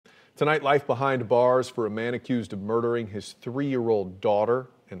Tonight, life behind bars for a man accused of murdering his 3-year-old daughter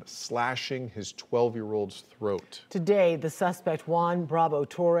and slashing his 12-year-old's throat. Today, the suspect, Juan Bravo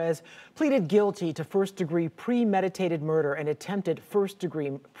Torres, pleaded guilty to first-degree premeditated murder and attempted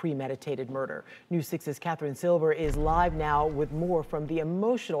first-degree premeditated murder. News 6's Catherine Silver is live now with more from the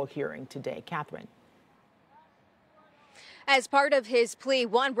emotional hearing today. Catherine. As part of his plea,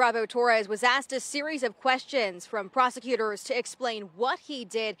 Juan Bravo Torres was asked a series of questions from prosecutors to explain what he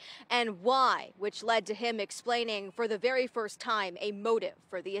did and why, which led to him explaining for the very first time a motive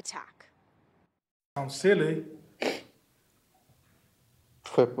for the attack. Sounds silly.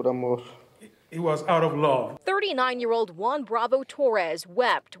 Fue por amor. It was out of love. 39-year-old Juan Bravo Torres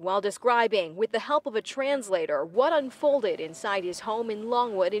wept while describing, with the help of a translator, what unfolded inside his home in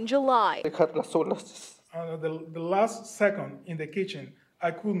Longwood in July. The last second in the kitchen,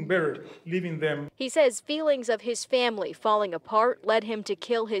 I couldn't bear leaving them. He says feelings of his family falling apart led him to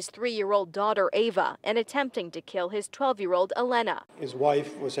kill his 3-year-old daughter, Ava, and attempting to kill his 12-year-old, Elena. His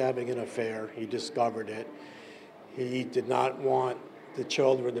wife was having an affair. He discovered it. He did not want the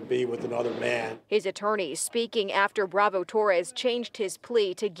children to be with another man. His attorney speaking after Bravo Torres changed his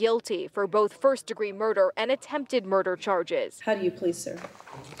plea to guilty for both first-degree murder and attempted murder charges. How do you plead, sir?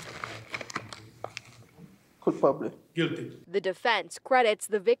 Culpable. Guilty. The defense credits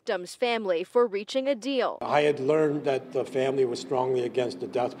the victim's family for reaching a deal. I had learned that the family was strongly against the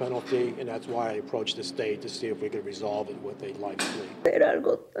death penalty, and that's why I approached the state to see if we could resolve it with a life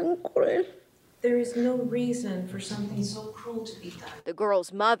plea. There is no reason for something so cruel to be done. The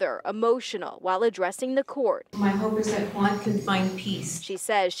girl's mother, emotional while addressing the court. My hope is that Juan can find peace. She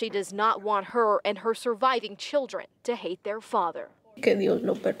says she does not want her and her surviving children to hate their father. Que Dios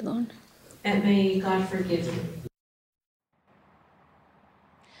lo perdone. And may God forgive him.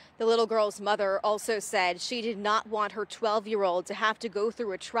 The little girl's mother also said she did not want her 12-year-old to have to go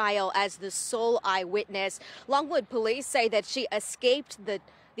through a trial as the sole eyewitness. Longwood police say that she escaped the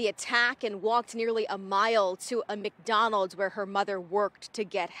attack and walked nearly a mile to a McDonald's where her mother worked to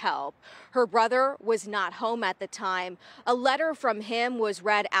get help. Her brother was not home at the time. A letter from him was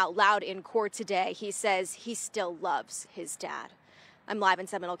read out loud in court today. He says he still loves his dad. I'm live in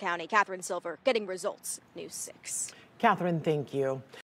Seminole County. Catherine Silver, Getting Results, News 6. Catherine, thank you.